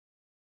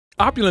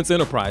Opulence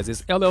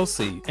Enterprises,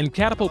 LLC, and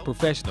Catapult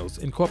Professionals,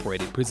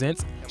 Incorporated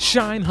presents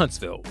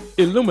SHINE-Huntsville,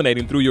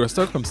 illuminating through your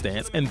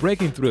circumstance and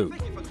breaking through,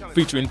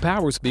 featuring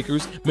power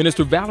speakers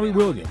Minister Valerie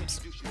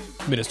Williams,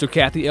 Minister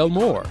Kathy L.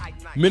 Moore,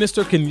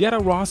 Minister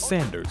Kenyatta Ross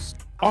Sanders,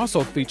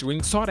 also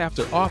featuring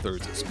sought-after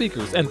authors,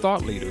 speakers, and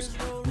thought leaders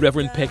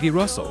Reverend Peggy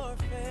Russell,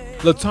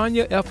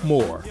 LeTonya F.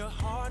 Moore,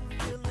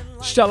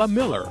 Shella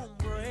Miller,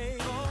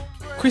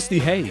 Christy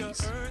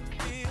Hayes,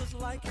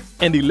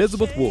 and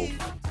Elizabeth Wolfe.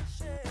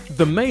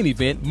 The main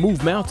event,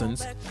 Move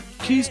Mountains,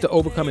 Keys to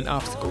Overcoming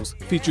Obstacles,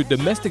 featured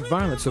domestic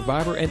violence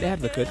survivor and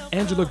advocate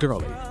Angela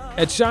Gurley.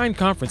 At Shine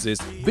conferences,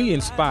 be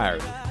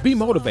inspired, be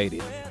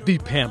motivated, be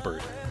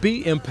pampered,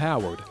 be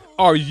empowered.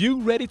 Are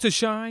you ready to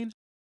shine?